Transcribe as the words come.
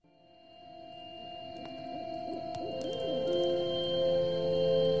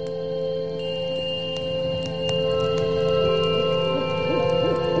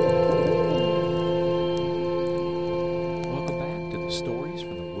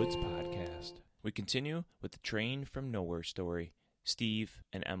We continue with the Train from Nowhere story. Steve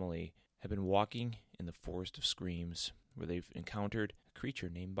and Emily have been walking in the Forest of Screams, where they've encountered a creature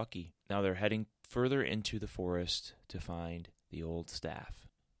named Bucky. Now they're heading further into the forest to find the old staff.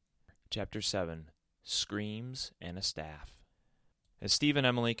 Chapter 7, Screams and a Staff. As Steve and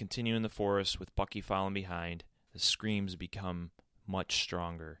Emily continue in the forest with Bucky following behind, the screams become much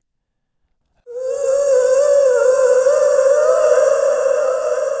stronger.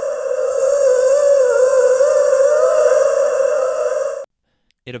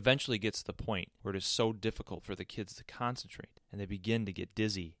 It eventually gets to the point where it is so difficult for the kids to concentrate, and they begin to get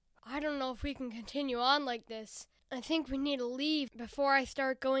dizzy. I don't know if we can continue on like this. I think we need to leave before I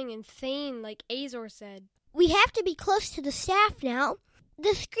start going insane, like Azor said. We have to be close to the staff now.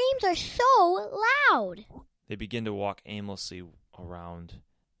 The screams are so loud. They begin to walk aimlessly around,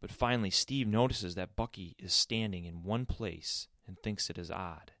 but finally Steve notices that Bucky is standing in one place and thinks it is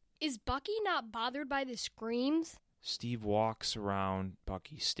odd. Is Bucky not bothered by the screams? Steve walks around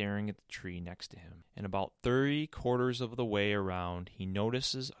Bucky, staring at the tree next to him, and about 3/4 of the way around, he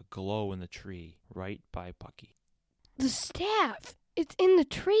notices a glow in the tree right by Bucky. The staff! It's in the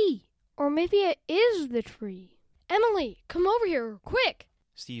tree. Or maybe it is the tree. Emily, come over here, quick!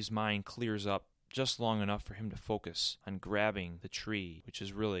 Steve's mind clears up just long enough for him to focus on grabbing the tree, which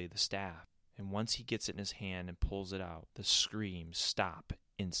is really the staff. And once he gets it in his hand and pulls it out, the screams stop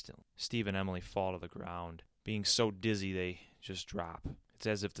instantly. Steve and Emily fall to the ground. Being so dizzy, they just drop. It's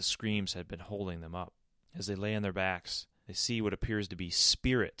as if the screams had been holding them up. As they lay on their backs, they see what appears to be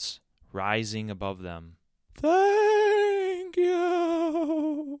spirits rising above them. Thank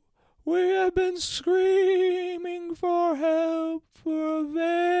you! We have been screaming for help for a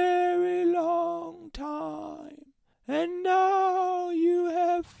very long time, and now you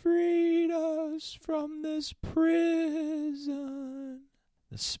have freed us from this prison.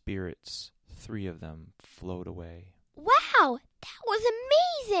 The spirits, 3 of them, float away. Wow, that was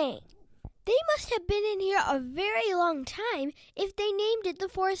amazing! They must have been in here a very long time if they named it the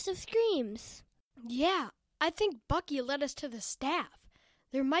Forest of Screams. Yeah, I think Bucky led us to the staff.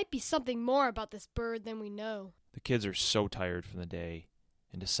 There might be something more about this bird than we know. The kids are so tired from the day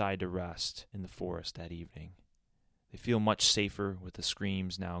and decide to rest in the forest that evening. They feel much safer with the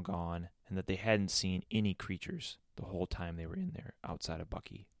screams now gone and that they hadn't seen any creatures the whole time they were in there outside of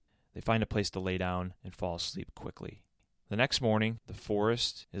Bucky. They find a place to lay down and fall asleep quickly. The next morning, the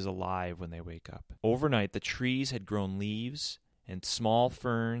forest is alive when they wake up. Overnight, the trees had grown leaves, and small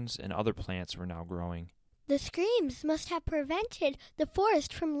ferns and other plants were now growing. The screams must have prevented the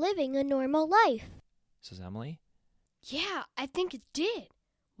forest from living a normal life, says Emily. Yeah, I think it did.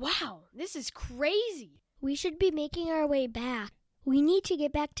 Wow, this is crazy. We should be making our way back. We need to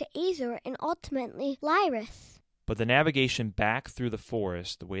get back to Azor and ultimately Lyrus. But the navigation back through the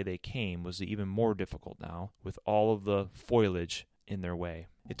forest the way they came was even more difficult now, with all of the foliage in their way.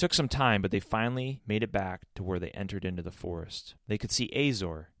 It took some time, but they finally made it back to where they entered into the forest. They could see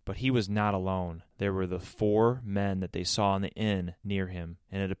Azor, but he was not alone. There were the 4 men that they saw in the inn near him,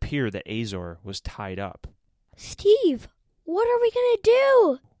 and it appeared that Azor was tied up. Steve, what are we going to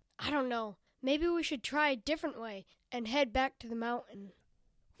do? I don't know. Maybe we should try a different way and head back to the mountain.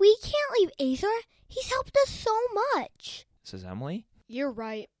 We can't leave Azor. He's helped us so much, says Emily. You're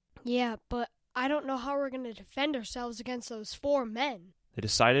right. Yeah, but I don't know how we're going to defend ourselves against those 4 men. They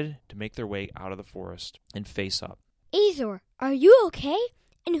decided to make their way out of the forest and face up. Azor, are you okay?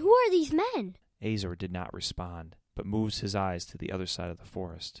 And who are these men? Azor did not respond, but moves his eyes to the other side of the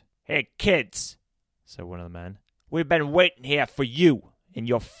forest. Hey, kids, said one of the men. We've been waiting here for you and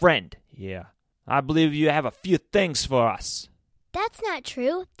your friend. Yeah, I believe you have a few things for us. That's not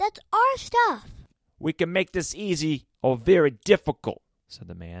true. That's our stuff. We can make this easy or very difficult, said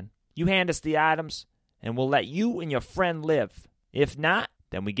the man. You hand us the items, and we'll let you and your friend live. If not,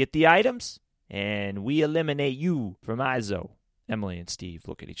 then we get the items, and we eliminate you from Izo. Emily and Steve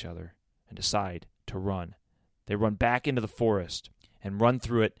look at each other and decide to run. They run back into the forest and run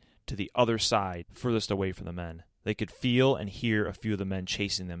through it to the other side, furthest away from the men. They could feel and hear a few of the men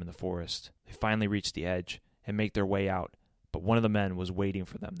chasing them in the forest. They finally reach the edge and make their way out, but one of the men was waiting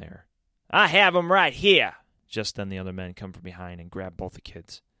for them there. I have him right here. Just then the other men come from behind and grab both the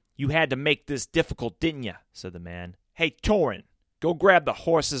kids. You had to make this difficult, didn't you? Said the man. Hey, Torin, go grab the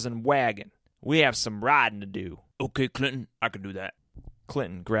horses and wagon. We have some riding to do. Okay, Clinton, I can do that.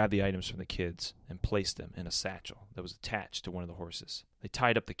 Clinton grabbed the items from the kids and placed them in a satchel that was attached to one of the horses. They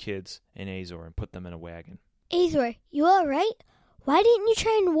tied up the kids and Azor and put them in a wagon. Azor, you all right? Why didn't you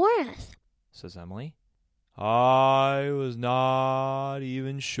try and warn us? Says Emily. I was not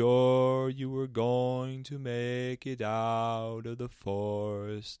even sure you were going to make it out of the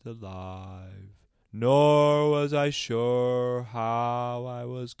forest alive, nor was I sure how I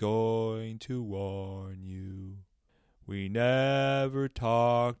was going to warn you. We never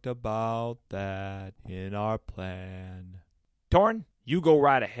talked about that in our plan." "Torn, you go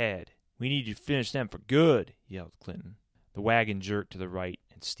right ahead. We need you to finish them for good," yelled Clinton. The wagon jerked to the right,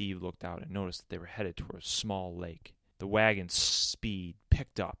 and Steve looked out and noticed that they were headed toward a small lake. The wagon's speed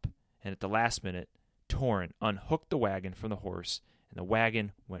picked up, and at the last minute, Torn unhooked the wagon from the horse, and the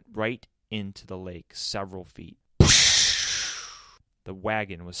wagon went right into the lake several feet. The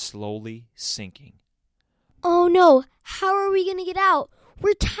wagon was slowly sinking. Oh no, how are we going to get out?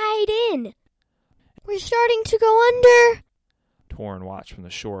 We're tied in. We're starting to go under. Torn watched from the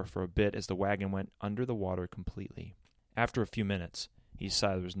shore for a bit as the wagon went under the water completely. After a few minutes, he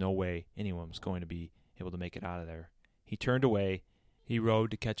decided there was no way anyone was going to be able to make it out of there. He turned away. He rowed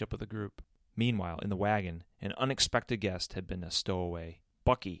to catch up with the group. Meanwhile, in the wagon, an unexpected guest had been a stowaway.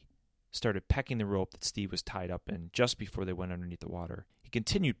 Bucky started pecking the rope that Steve was tied up in just before they went underneath the water. He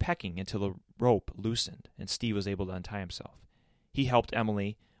continued pecking until the rope loosened and Steve was able to untie himself. He helped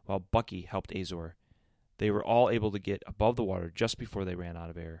Emily while Bucky helped Azor. They were all able to get above the water just before they ran out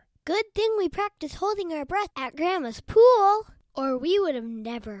of air. Good thing we practiced holding our breath at Grandma's pool, or we would have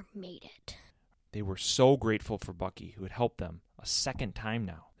never made it. They were so grateful for Bucky, who had helped them a second time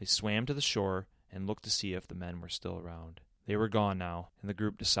now. They swam to the shore and looked to see if the men were still around. They were gone now, and the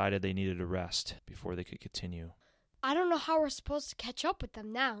group decided they needed a rest before they could continue. I don't know how we're supposed to catch up with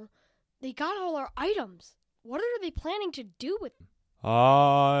them now. They got all our items. What are they planning to do with them?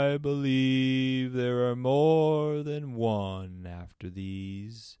 I believe there are more than one after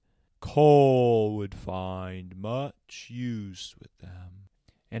these. Cole would find much use with them.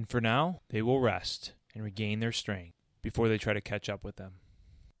 And for now, they will rest and regain their strength before they try to catch up with them.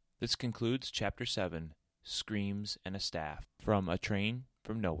 This concludes Chapter 7, Screams and a Staff, from A Train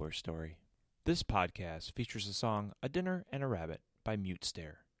from Nowhere story. This podcast features the song A Dinner and a Rabbit by Mute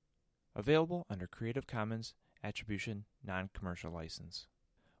Stare, available under Creative Commons Attribution Non-Commercial License.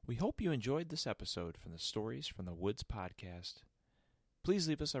 We hope you enjoyed this episode from the Stories from the Woods podcast. Please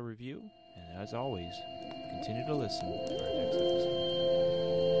leave us a review, and as always, continue to listen for our next episode.